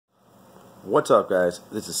What's up, guys?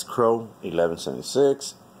 This is Crow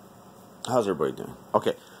 1176. How's everybody doing?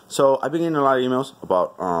 Okay, so I've been getting a lot of emails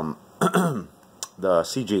about the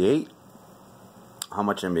CG8, how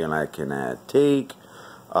much ambient light can that take.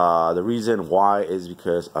 The reason why is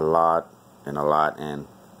because a lot, and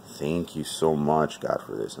thank you so much, God,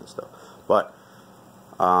 for this and stuff. But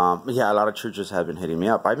yeah, a lot of churches have been hitting me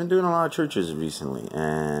up. I've been doing a lot of churches recently,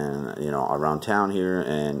 and around town here,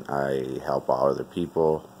 and I help out other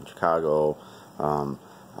people in Chicago.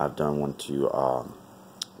 I've done one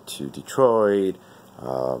to Detroit,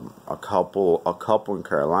 a couple in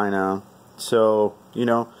Carolina. So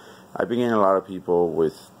I've been getting a lot of people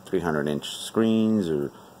with 300-inch screens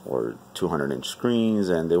or 200-inch screens,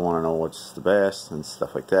 and they want to know what's the best and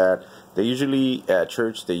stuff like that. They usually, at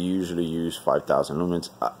church, they usually use 5,000 lumens.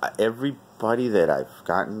 Everybody that I've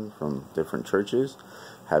gotten from different churches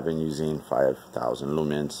have been using 5,000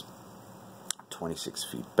 lumens, 26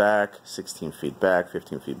 feet back, 16 feet back,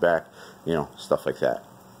 15 feet back, stuff like that.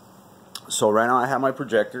 So right now I have my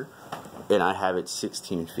projector, and I have it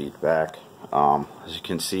 16 feet back. As you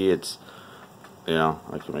can see, it's,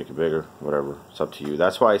 I can make it bigger, whatever, it's up to you.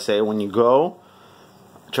 That's why I say when you go,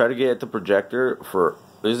 try to get the projector for,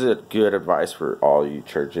 this is a good advice for all you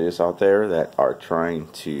churches out there that are trying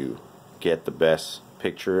to get the best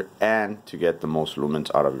picture and to get the most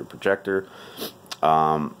lumens out of your projector.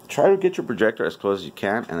 Try to get your projector as close as you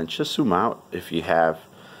can, and then just zoom out if you have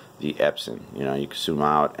the Epson. You can zoom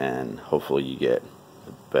out, and hopefully you get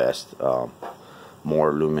the best,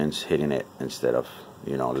 more lumens hitting it instead of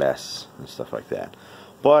less and stuff like that.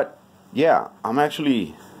 But yeah, I'm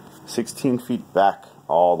actually 16 feet back,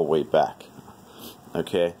 all the way back.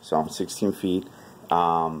 Okay, so I'm 16 feet.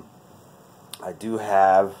 I do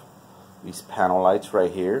have these panel lights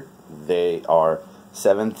right here. They are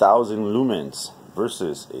 7,000 lumens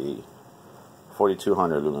versus a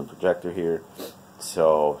 4,200 lumen projector here.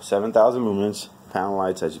 So 7,000 lumens panel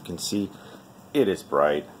lights. As you can see, it is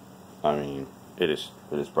bright. I mean, it is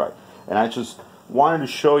bright. And I just wanted to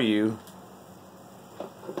show you.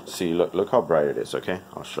 See, look how bright it is. Okay,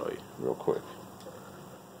 I'll show you real quick.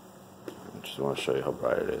 I just want to show you how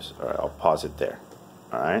bright it is. Alright, I'll pause it there.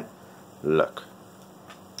 Alright, look.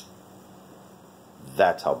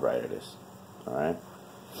 That's how bright it is. Alright,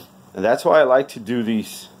 and that's why I like to do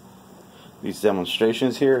these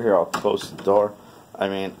demonstrations here. Here, I'll close the door. I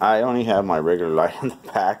mean, I only have my regular light in the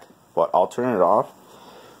back, but I'll turn it off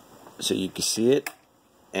so you can see it.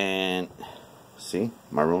 And see,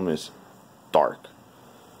 my room is dark.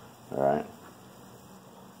 Alright,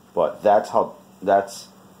 but that's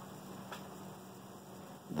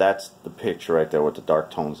the picture right there with the dark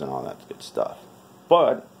tones and all that good stuff.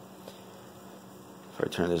 But if I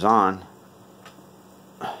turn this on,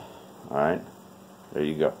 alright, there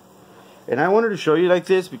you go. And I wanted to show you like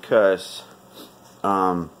this because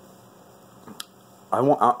I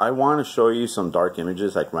want to show you some dark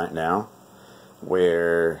images like right now,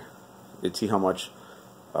 where you see how much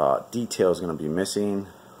detail is going to be missing,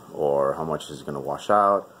 or how much is going to wash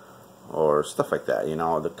out, or stuff like that.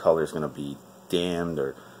 The color is going to be dimmed,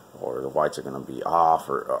 or the whites are going to be off,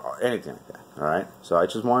 or anything like that. Alright, so I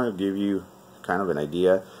just wanted to give you kind of an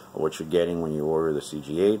idea of what you're getting when you order the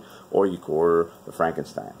CG8, or you can order the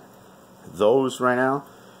Frankenstein. Those right now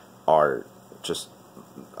are just,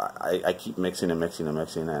 I keep mixing and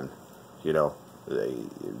they,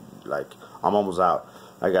 like, I'm almost out.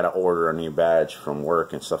 I gotta order a new badge from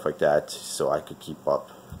work and stuff like that so I could keep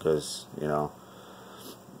up, because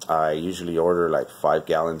I usually order like 5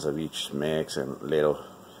 gallons of each mix and little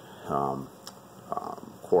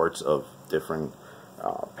quarts of different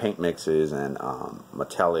paint mixes and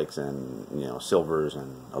metallics and silvers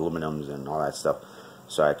and aluminums and all that stuff,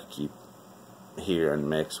 so I could keep here and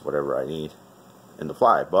mix whatever I need in the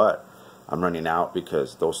fly. But I'm running out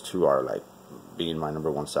because those two are like being my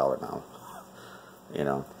 #1 seller now.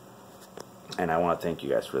 And I want to thank you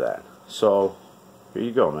guys for that. So here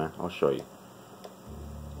you go, man. I'll show you.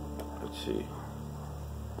 Let's see.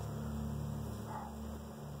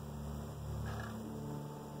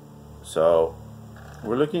 So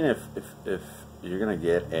we're looking if you're gonna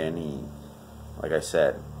get any, like I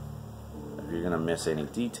said, if you're gonna miss any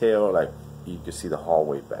detail. Like you can see the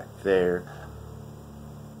hallway back there.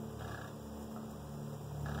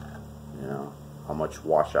 How much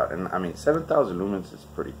washout, and I mean 7,000 lumens is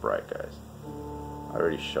pretty bright, guys. I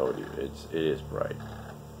already showed you, it is bright.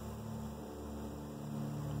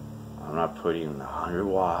 I'm not putting 100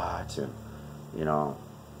 watts and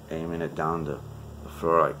aiming it down the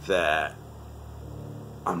floor like that.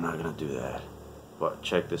 I'm not gonna do that. But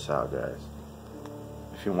check this out, guys.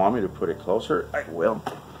 If you want me to put it closer, I will,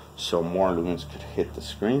 so more lumens could hit the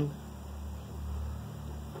screen.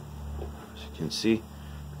 can see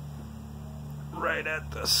right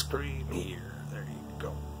at the screen here. There you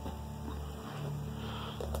go.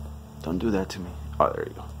 Don't do that to me. Oh, there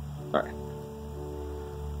you go. All right.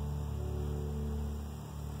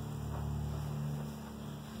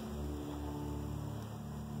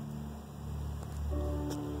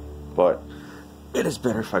 But it is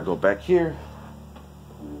better if I go back here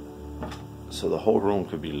so the whole room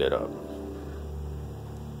could be lit up.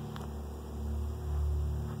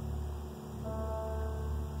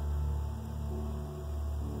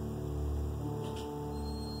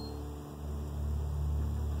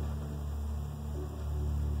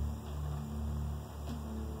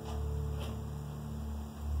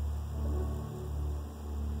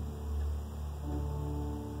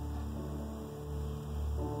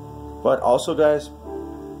 But also, guys,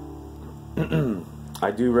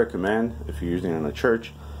 I do recommend, if you're using it in a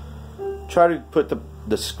church, try to put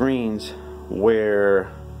the screens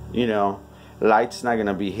where, you know, light's not going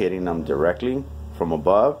to be hitting them directly from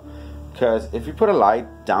above. Because if you put a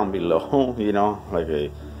light down below, you know, like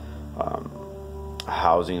a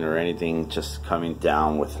housing or anything just coming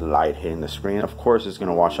down with light hitting the screen, of course it's going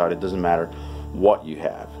to wash out. It doesn't matter what you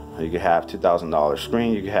have. You could have $2,000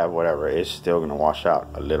 screen, you could have whatever, it's still going to wash out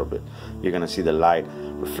a little bit. You're going to see the light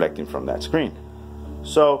reflecting from that screen.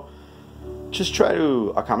 So just try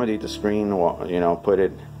to accommodate the screen, you know, put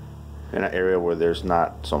it in an area where there's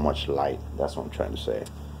not so much light. That's what I'm trying to say.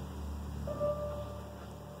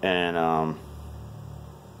 And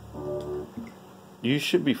you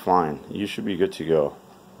should be fine. You should be good to go.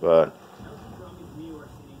 But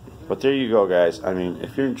there you go, guys. I mean,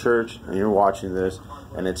 if you're in church and you're watching this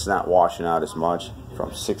and it's not washing out as much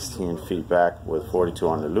from 16 feet back with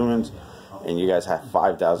 4200 lumens, and you guys have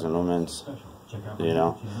 5,000 lumens, you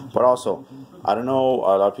know. But also, I don't know,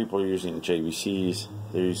 a lot of people are using JVCs.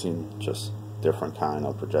 They're using just different kind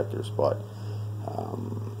of projectors, but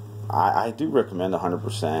I do recommend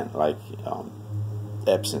 100% like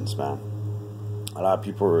Epsons, man. A lot of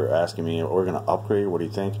people are asking me, we're going to upgrade, what do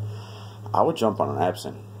you think? I would jump on an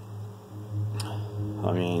Epson.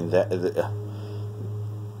 I mean,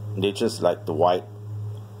 they just like the white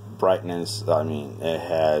brightness. I mean, it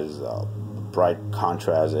has bright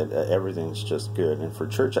contrast. Everything's just good. And for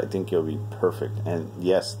church, I think it'll be perfect. And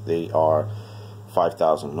yes, they are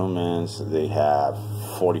 5,000 lumens. They have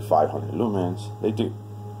 4,500 lumens. They do,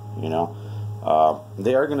 you know.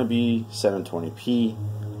 They are going to be 720p.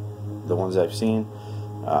 The ones I've seen,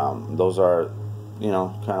 those are, you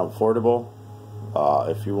know, kind of affordable.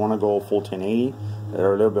 If you want to go full 1080,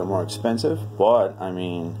 they're a little bit more expensive, but I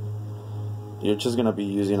mean, you're just gonna be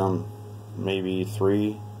using them maybe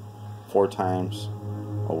 3-4 times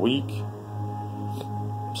a week.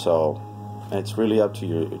 So it's really up to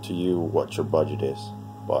you what your budget is.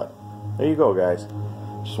 But there you go, guys.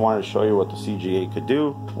 Just wanted to show you what the CG8 could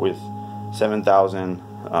do with 7,000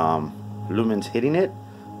 lumens hitting it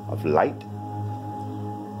of light.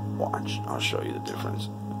 Watch, I'll show you the difference.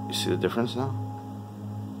 You see the difference now?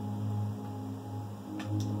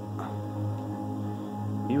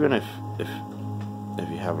 Even if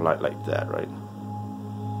you have light like that, right?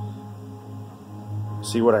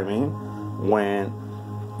 See what I mean? When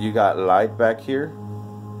you got light back here,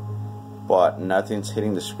 but nothing's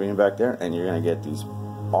hitting the screen back there, and you're gonna get these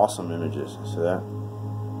awesome images. See that?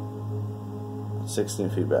 16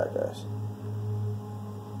 feet back, guys.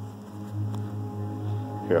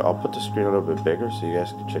 Here, I'll put the screen a little bit bigger so you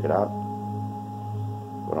guys can check it out.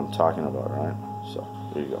 What I'm talking about, right? So,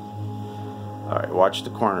 there you go. Alright, watch the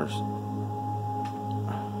corners.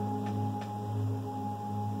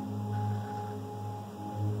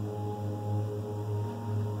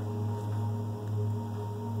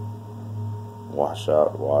 Wash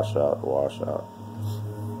out, wash out, wash out.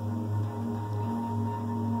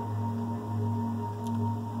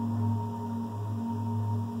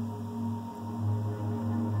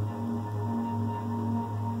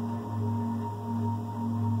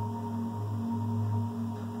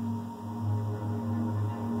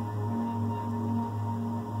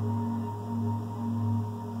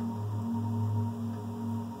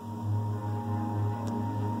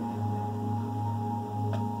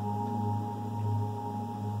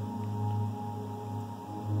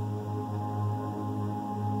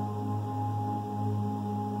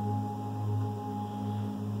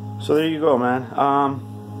 So there you go, man.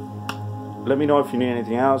 Let me know if you need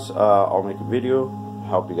anything else. I'll make a video,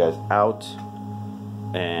 help you guys out,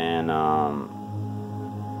 and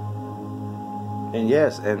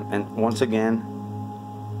yes, and once again,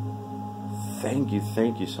 thank you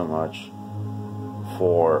so much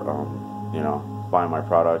for you know, buying my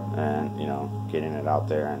product and, you know, getting it out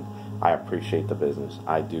there and I appreciate the business.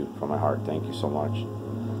 I do, from my heart. Thank you so much.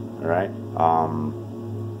 All right.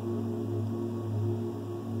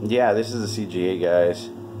 Yeah, this is the CG8, guys.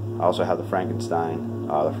 I also have the Frankenstein.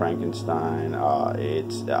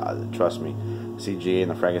 It's trust me, CG8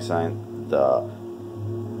 and the Frankenstein.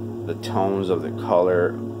 The tones of the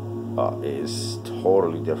color is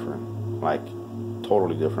totally different, like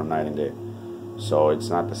totally different, night and day. So it's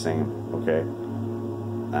not the same. Okay.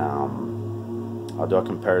 I'll do a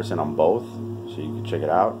comparison on both, so you can check it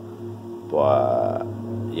out. But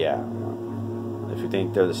yeah, if you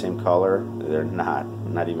think they're the same color, they're not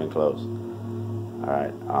even close. All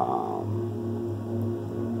right.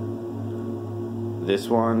 This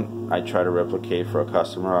one I try to replicate for a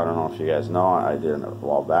customer. I don't know if you guys know, I did it a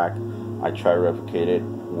while back. I try to replicate it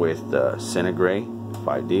with the Cinegray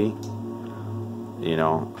 5D, you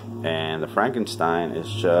know, and the Frankenstein is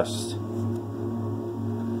just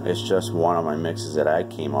one of my mixes that I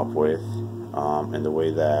came up with, in the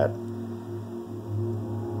way that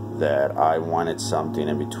I wanted something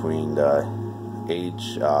in between the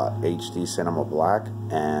HD Cinema Black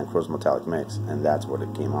and Crow's Metallic mix, and that's what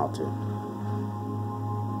it came out to.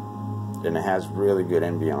 And it has really good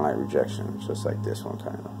ambient light rejection, just like this one,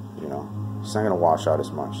 kind of, you know. It's not gonna wash out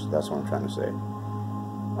as much. That's what I'm trying to say.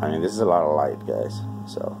 I mean, this is a lot of light, guys.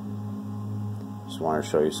 So, just wanted to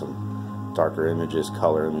show you some darker images,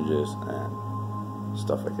 color images, and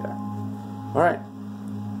stuff like that. All right,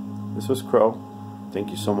 this was Crow. Thank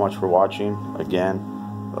you so much for watching. Again,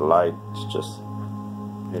 the light is just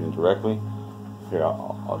hitting directly. Here,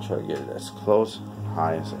 I'll try to get it as close,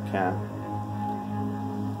 high as I can.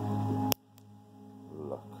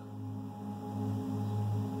 Look.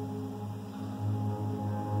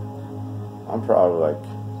 I'm probably like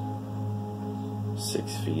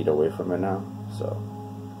 6 feet away from it now, so